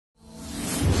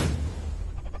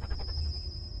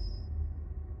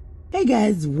Hey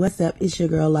guys, what's up? It's your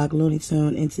girl Lock Looney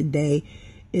Tune, and today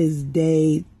is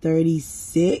day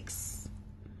 36.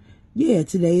 Yeah,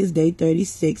 today is day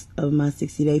 36 of my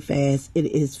 60-day fast. It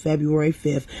is February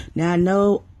 5th. Now, I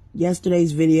know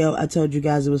yesterday's video, I told you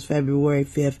guys it was February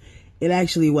 5th. It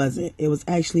actually wasn't. It was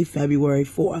actually February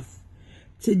 4th.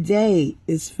 Today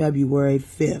is February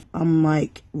 5th. I'm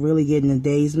like really getting the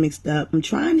days mixed up. I'm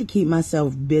trying to keep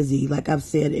myself busy, like I've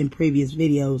said in previous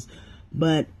videos,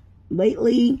 but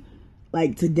lately,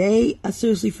 like today, I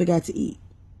seriously forgot to eat.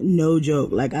 No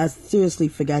joke. Like, I seriously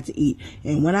forgot to eat.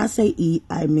 And when I say eat,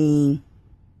 I mean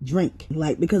drink.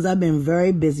 Like, because I've been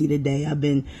very busy today. I've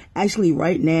been actually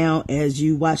right now, as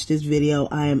you watch this video,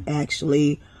 I am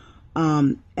actually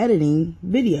editing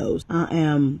videos. I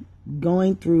am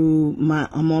going through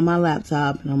I'm on my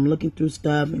laptop and I'm looking through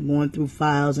stuff and going through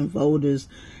files and folders,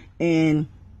 and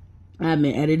I've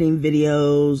been editing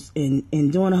videos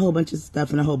and doing a whole bunch of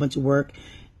stuff and a whole bunch of work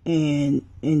and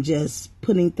just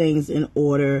putting things in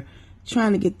order,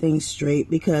 trying to get things straight,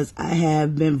 because I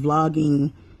have been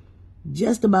vlogging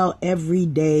just about every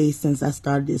day since I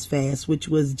started this fast, which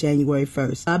was January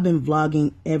 1st. I've been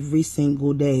vlogging every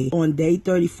single day. On day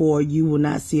 34, you will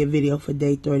not see a video for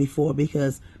day 34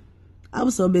 because I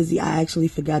was so busy I actually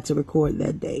forgot to record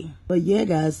that day. But yeah,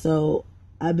 guys, so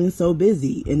I've been so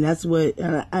busy, and that's what,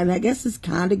 and I guess it's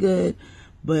kind of good,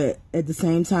 but at the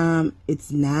same time,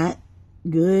 it's not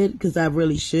good, because I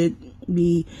really should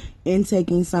be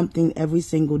intaking something every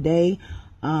single day.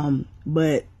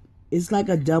 But it's like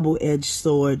a double-edged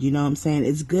sword, you know what I'm saying?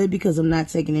 It's good because I'm not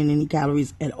taking in any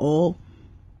calories at all.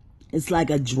 It's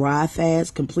like a dry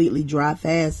fast, completely dry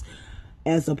fast,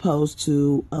 as opposed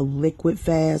to a liquid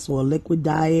fast or a liquid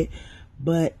diet.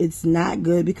 But it's not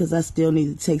good because I still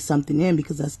need to take something in,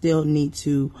 because I still need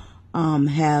to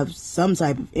have some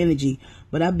type of energy.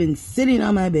 But I've been sitting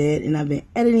on my bed and I've been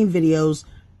editing videos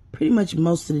pretty much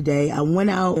most of the day. I went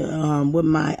out with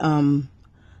my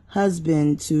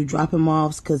husband to drop him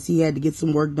off because he had to get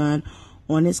some work done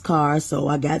on his car. So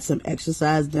I got some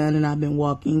exercise done and I've been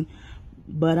walking.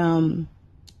 But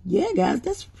yeah, guys,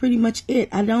 that's pretty much it.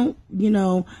 I don't,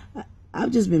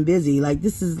 I've just been busy. Like,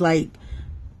 this is like,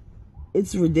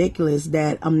 it's ridiculous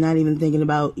that I'm not even thinking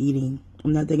about eating.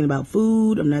 I'm not thinking about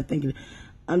food.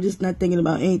 I'm just not thinking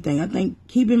about anything. I think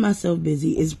keeping myself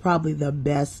busy is probably the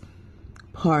best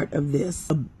part of this.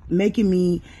 Making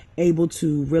me able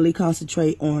to really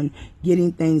concentrate on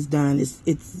getting things done.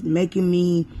 It's making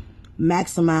me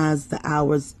maximize the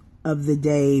hours of the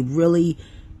day. Really,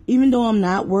 even though I'm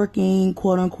not working,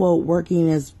 quote unquote,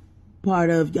 working as part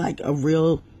of like a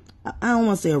real, I don't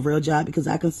want to say a real job, because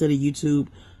I consider YouTube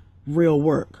real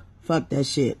work. Fuck that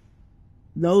shit.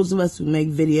 Those of us who make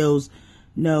videos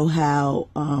know how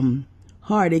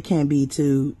hard it can be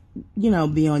to, be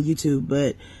on YouTube.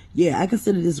 But yeah, I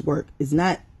consider this work. It's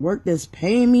not work that's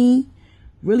paying me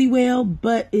really well,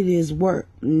 but it is work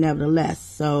nevertheless.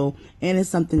 So, and it's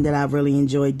something that I really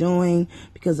enjoy doing,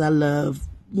 because I love,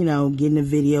 getting the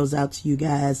videos out to you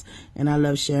guys, and I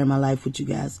love sharing my life with you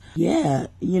guys. Yeah,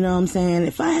 you know what I'm saying?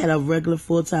 If I had a regular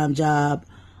full-time job,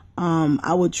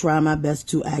 I would try my best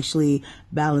to actually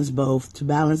balance both, to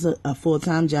balance a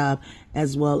full-time job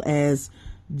as well as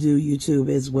do YouTube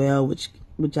as well, which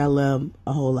I love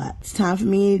a whole lot. It's time for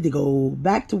me to go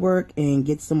back to work and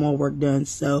get some more work done.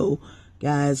 So,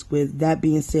 guys, with that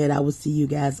being said, I will see you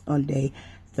guys on day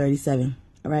 37.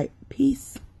 All right,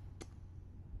 peace.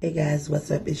 Hey, guys,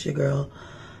 what's up? It's your girl,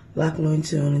 Lock Looney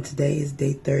Tune, and today is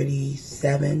day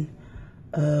 37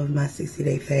 of my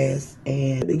 60-day fast.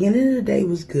 And the beginning of the day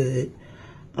was good.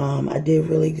 I did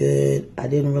really good. I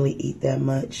didn't really eat that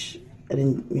much. I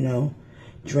didn't,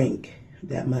 drink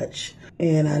that much.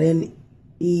 And I didn't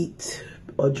eat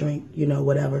or drink,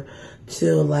 whatever,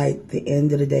 till like the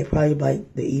end of the day, probably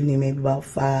like the evening, maybe about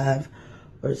 5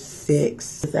 or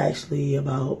 6. It's actually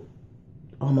about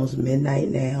almost midnight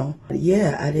now.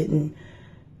 Yeah, I didn't,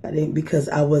 because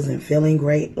I wasn't feeling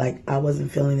great. Like, I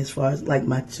wasn't feeling, as far as like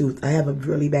my tooth. I have a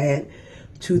really bad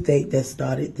toothache that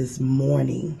started this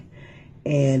morning,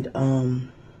 and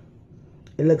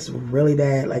it looks really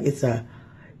bad. Like, it's a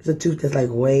tooth that's like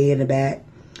way in the back,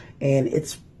 and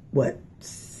it's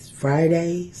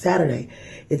Saturday.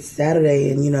 It's Saturday,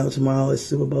 and tomorrow is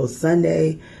Super Bowl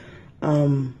Sunday.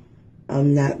 I'm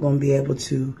not gonna be able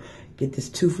to get this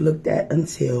tooth looked at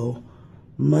until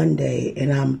Monday,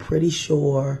 and I'm pretty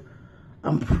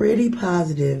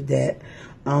positive that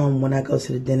when I go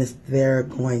to the dentist, they're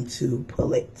going to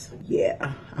pull it.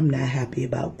 Yeah, I'm not happy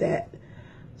about that.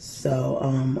 So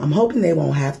I'm hoping they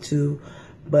won't have to,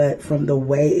 but from the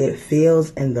way it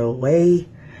feels and the way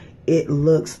it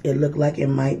looked like it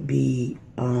might be,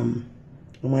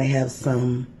 it might have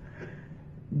some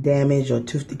damage or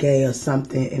tooth decay or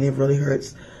something, and it really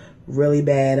hurts really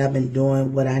bad. I've been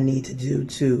doing what I need to do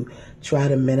to try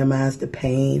to minimize the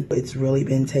pain. It's really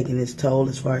been taking its toll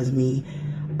as far as me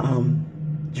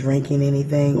drinking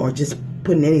anything or just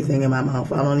putting anything in my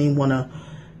mouth. I don't even want to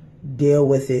deal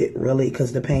with it really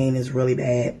because the pain is really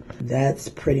bad. That's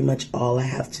pretty much all I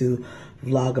have to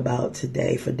vlog about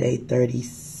today for day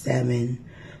 37.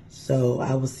 So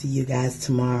I will see you guys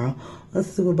tomorrow on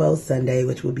Super Bowl Sunday,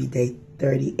 which will be day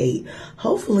 38.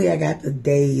 Hopefully I got the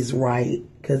days right,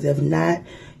 because if not,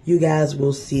 you guys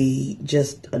will see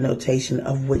just a notation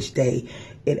of which day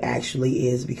it actually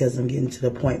is, because I'm getting to the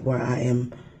point where I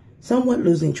am somewhat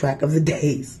losing track of the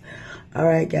days. All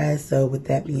right, guys. So with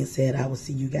that being said, I will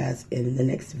see you guys in the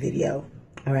next video.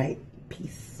 All right.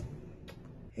 Peace.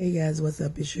 Hey, guys. What's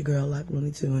up? It's your girl,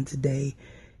 Looney Tune, and today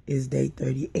is day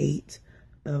 38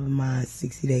 of my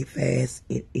 60-day fast.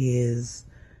 It is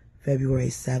February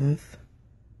 7th.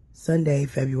 Sunday,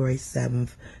 February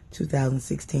 7th,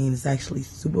 2016. It's actually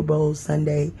Super Bowl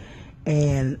Sunday,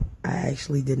 and I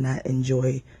actually did not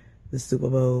enjoy the Super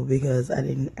Bowl because I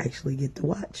didn't actually get to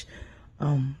watch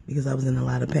because I was in a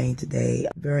lot of pain today.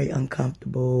 Very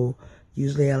uncomfortable.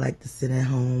 Usually I like to sit at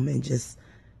home and just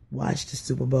watch the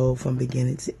Super Bowl from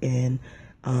beginning to end,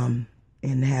 and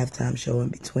the halftime show in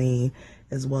between,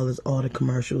 as well as all the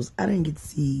commercials. I didn't get to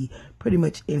see pretty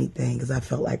much anything because I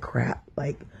felt like crap.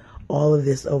 Like all of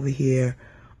this over here,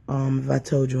 if I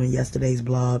told you in yesterday's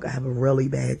vlog, I have a really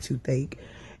bad toothache,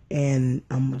 and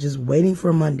I'm just waiting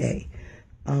for Monday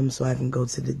so I can go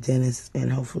to the dentist,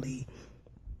 and hopefully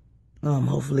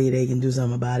they can do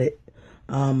something about it.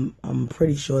 I'm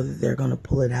pretty sure that they're gonna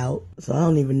pull it out, so I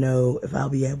don't even know if I'll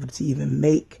be able to even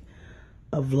make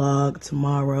a vlog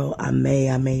tomorrow. I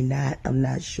may not. I'm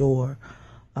not sure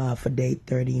for day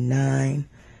 39,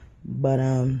 but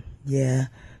yeah,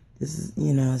 this is,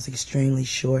 you know, it's extremely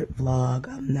short vlog.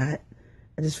 I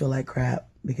just feel like crap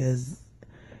because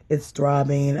it's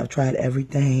throbbing. I've tried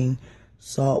everything: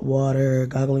 salt water,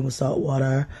 gargling with salt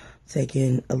water,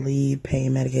 taking a lead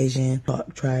pain medication,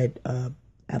 tried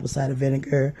apple cider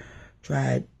vinegar,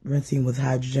 tried rinsing with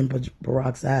hydrogen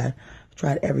peroxide,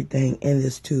 tried everything, and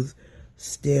this tooth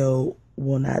still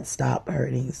will not stop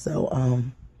hurting. So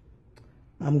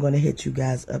I'm gonna hit you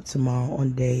guys up tomorrow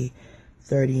on day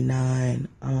 39.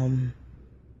 And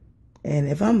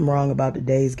if I'm wrong about the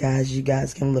days, guys, you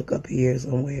guys can look up here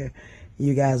somewhere.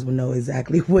 You guys will know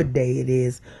exactly what day it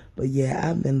is. But yeah,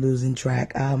 I've been losing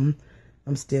track. I'm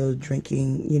still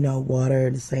drinking, you know, water,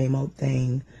 the same old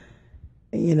thing,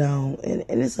 you know, and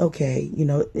it's okay, you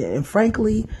know. And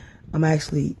frankly, I'm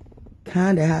actually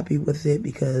kind of happy with it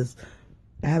because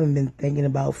I haven't been thinking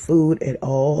about food at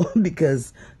all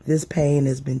because this pain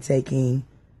has been taking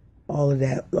all of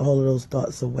those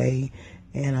thoughts away,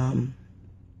 and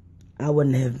I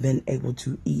wouldn't have been able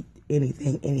to eat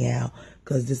anything anyhow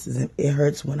because it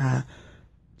hurts when I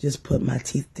just put my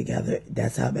teeth together.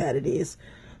 That's how bad it is.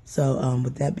 So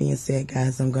with that being said,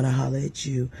 guys, I'm gonna holler at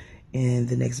you in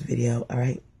the next video. All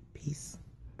right, peace.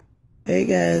 Hey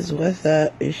guys, what's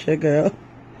up? It's your girl,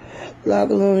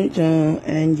 Looney Tune,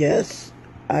 and yes,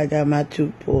 I got my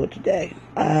tooth pulled today.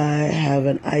 I have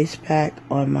an ice pack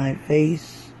on my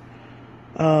face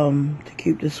to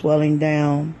keep the swelling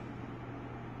down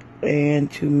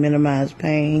and to minimize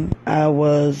pain. I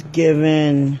was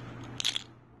given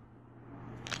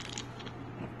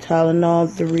Tylenol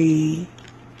 3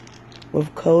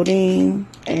 with codeine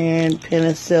and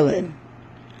penicillin,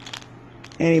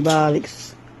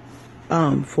 antibiotics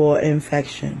for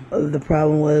infection. The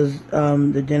problem was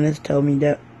the dentist told me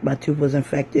that my tooth was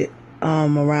infected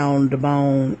around the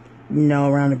bone, you know,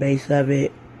 around the base of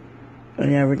it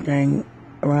and everything,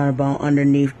 around the bone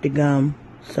underneath the gum.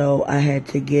 So I had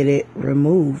to get it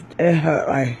removed. It hurt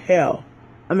like hell.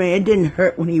 I mean, it didn't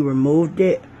hurt when he removed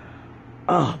it.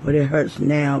 Oh, but it hurts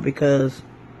now because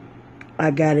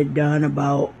I got it done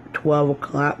about 12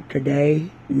 o'clock today,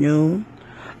 noon.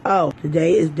 Oh,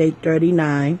 today is day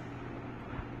 39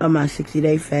 of my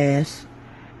 60-day fast.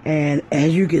 And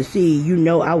as you can see, you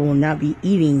know I will not be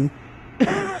eating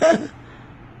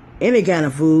any kind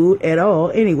of food at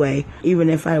all anyway. Even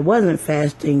if I wasn't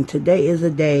fasting, today is a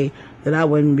day that I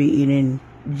wouldn't be eating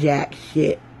jack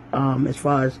shit as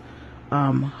far as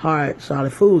hard,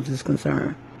 solid foods is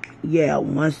concerned. Yeah,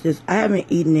 I haven't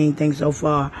eaten anything so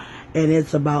far, and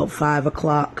it's about 5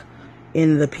 o'clock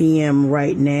in the PM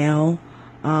right now.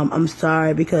 I'm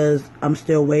sorry because I'm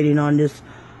still waiting on this,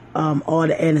 all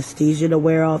the anesthesia to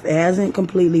wear off. It hasn't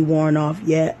completely worn off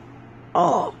yet.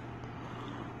 Oh,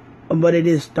 but it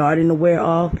is starting to wear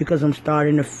off because I'm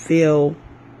starting to feel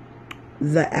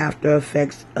the after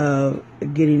effects of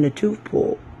getting the tooth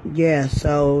pulled. yeah,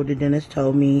 so the dentist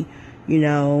told me, you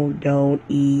know,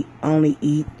 only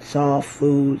eat soft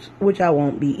foods, which I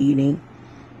won't be eating.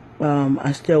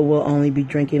 I still will only be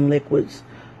drinking liquids,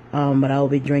 but I will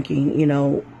be drinking, you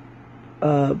know,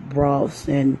 broths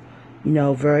and, you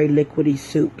know, very liquidy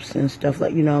soups and stuff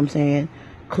like, you know what I'm saying?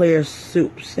 Clear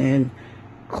soups and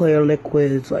clear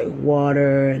liquids like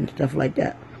water and stuff like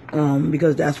that.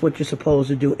 Because that's what you're supposed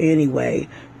to do anyway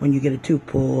when you get a tooth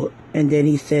pulled. And then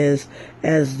he says,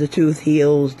 as the tooth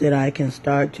heals, that I can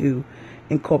start to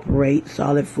incorporate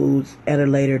solid foods at a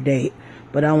later date.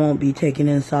 But I won't be taking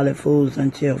in solid foods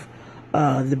until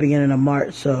the beginning of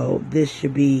March, so this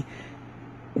should be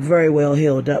very well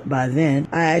healed up by then.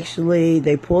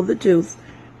 They pulled the tooth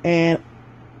and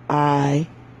I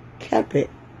kept it.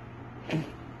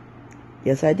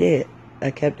 Yes, I did.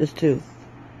 I kept this tooth.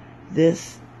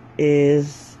 This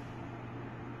is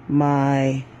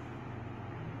my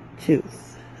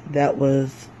tooth that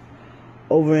was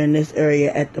over in this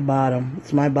area at the bottom.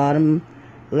 It's my bottom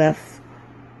left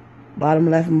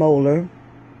molar.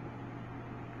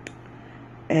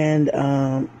 And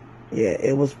yeah,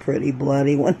 it was pretty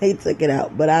bloody when they took it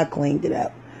out, but I cleaned it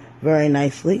up very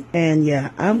nicely. And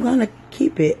yeah, I'm gonna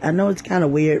keep it. I know it's kind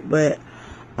of weird, but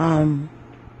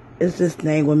it's this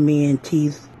thing with me and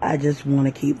teeth. I just want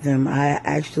to keep them. I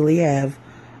actually have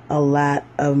a lot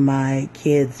of my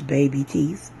kids' baby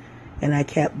teeth, and I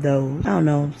kept those. I don't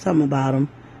know, something about them.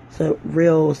 It's a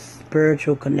real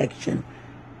spiritual connection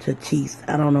to teeth.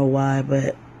 I don't know why,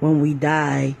 but when we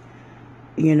die,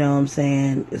 you know what I'm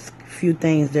saying, it's a few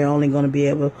things they're only going to be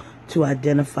able to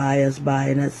identify us by,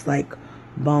 and that's like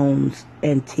bones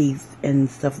and teeth and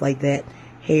stuff like that,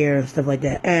 hair and stuff like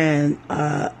that. And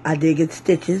I did get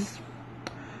stitches,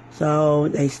 so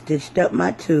they stitched up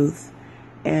my tooth,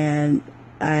 and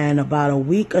in about a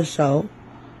week or so,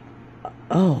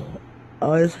 oh,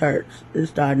 it hurts. It's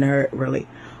starting to hurt, really.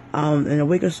 In a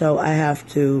week or so, I have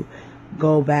to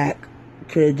go back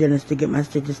to the dentist to get my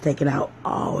stitches taken out.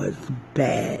 Oh, it's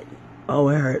bad. Oh,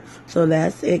 it hurts. So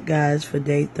that's it, guys, for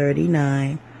day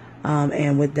 39.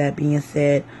 And with that being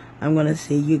said, I'm going to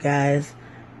see you guys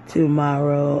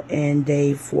tomorrow in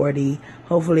day 40.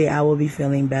 Hopefully, I will be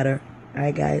feeling better. All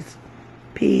right, guys.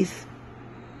 Peace.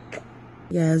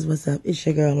 Guys, what's up? It's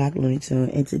your girl, Looney Tune,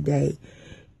 and today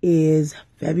is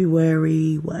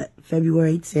February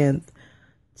 10th,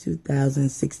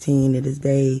 2016. It is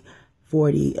day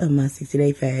 40 of my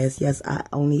 60-day fast. Yes, I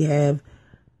only have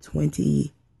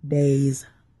 20 days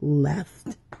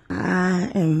left. I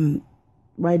am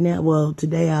right now, well,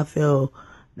 today I feel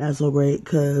not so great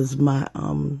because my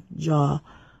jaw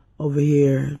over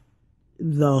here,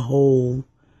 the hole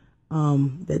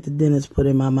that the dentist put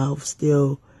in my mouth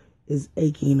still is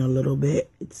aching a little bit.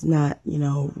 It's not, you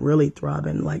know, really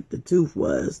throbbing like the tooth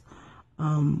was,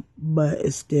 but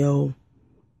it's still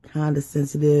kind of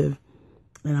sensitive,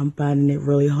 and I'm finding it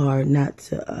really hard not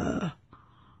to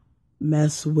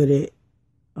mess with it,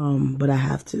 but I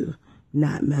have to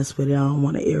not mess with it. I don't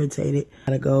want to irritate it.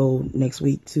 I gotta go next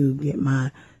week to get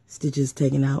my stitches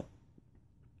taken out,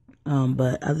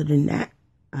 but other than that,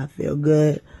 I feel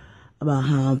good about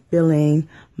how I'm feeling.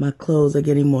 My clothes are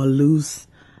getting more loose.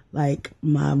 Like,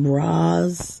 my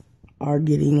bras are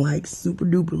getting, like, super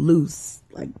duper loose.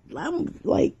 Like, I'm,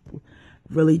 like,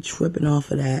 really tripping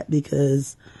off of that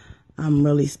because I'm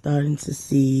really starting to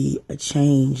see a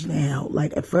change now.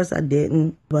 Like, at first I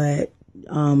didn't, but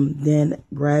then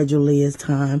gradually as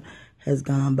time has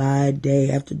gone by, day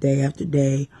after day after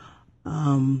day,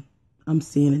 I'm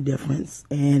seeing a difference.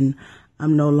 And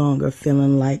I'm no longer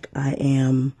feeling like I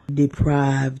am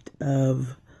deprived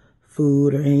of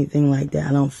food or anything like that.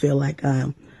 I don't feel like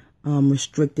I'm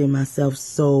restricting myself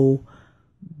so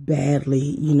badly,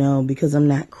 you know, because I'm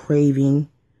not craving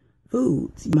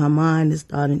foods. My mind is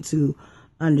starting to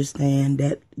understand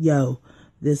that, yo,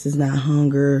 this is not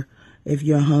hunger. If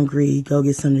you're hungry, go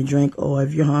get something to drink, or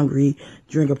if you're hungry,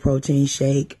 drink a protein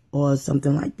shake or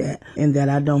something like that. And that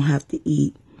I don't have to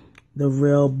eat the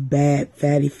real bad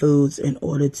fatty foods in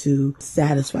order to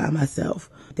satisfy myself.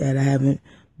 That I haven't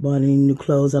bought any new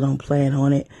clothes. I don't plan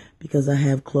on it because I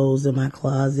have clothes in my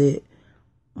closet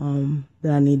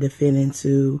that I need to fit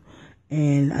into.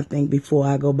 And I think before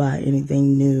I go buy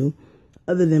anything new,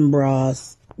 other than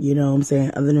bras, you know what I'm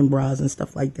saying, other than bras and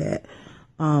stuff like that,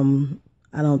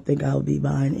 I don't think I'll be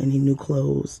buying any new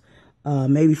clothes.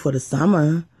 Maybe for the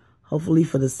summer. Hopefully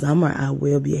for the summer I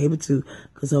will be able to,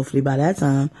 because hopefully by that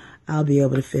time I'll be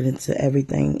able to fit into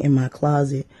everything in my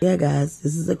closet. Yeah, guys,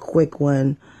 this is a quick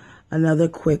one. Another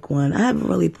quick one. I haven't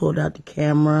really pulled out the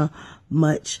camera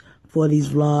much for these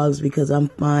vlogs because I'm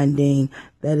finding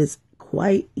that it's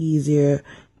quite easier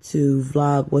to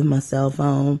vlog with my cell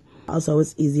phone. Also,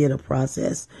 it's easier to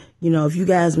process. You know, if you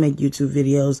guys make YouTube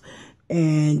videos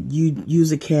and you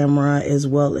use a camera as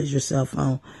well as your cell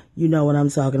phone, you know what I'm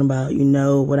talking about. You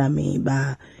know what I mean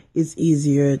by it's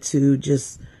easier to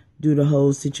just do the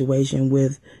whole situation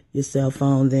with your cell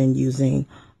phone than using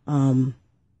a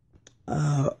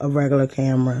regular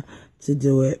camera to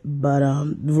do it. But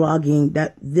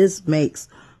vlogging, this makes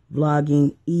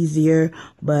vlogging easier,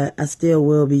 but I still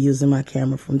will be using my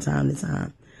camera from time to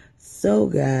time. So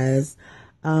guys,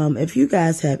 if you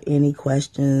guys have any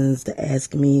questions to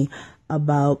ask me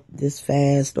about this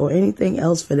fast or anything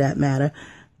else for that matter,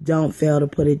 don't fail to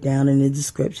put it down in the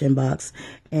description box.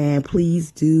 And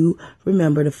please do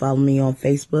remember to follow me on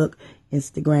Facebook,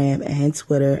 Instagram, and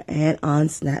Twitter, and on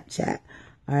Snapchat.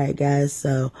 All right, guys.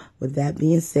 So with that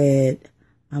being said,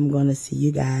 I'm going to see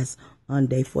you guys on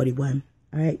day 41.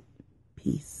 All right.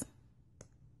 Peace.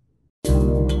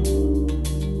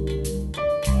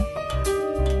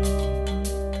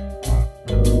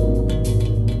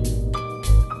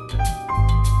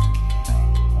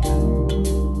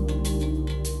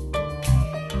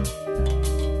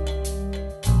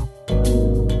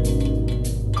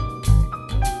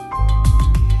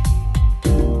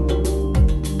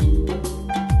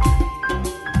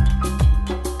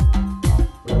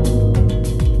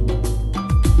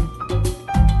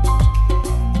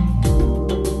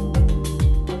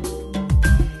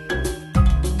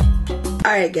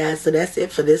 Alright guys, so that's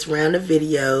it for this round of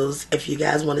videos. If you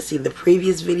guys want to see the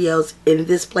previous videos in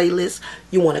this playlist,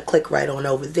 you want to click right on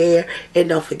over there. And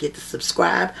don't forget to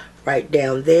subscribe right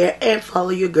down there. And follow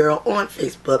your girl on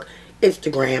Facebook,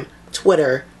 Instagram,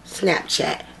 Twitter,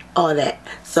 Snapchat, all that.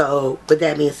 So with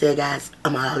that being said guys,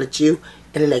 I'm going to holler at you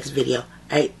in the next video.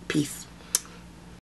 Alright, peace.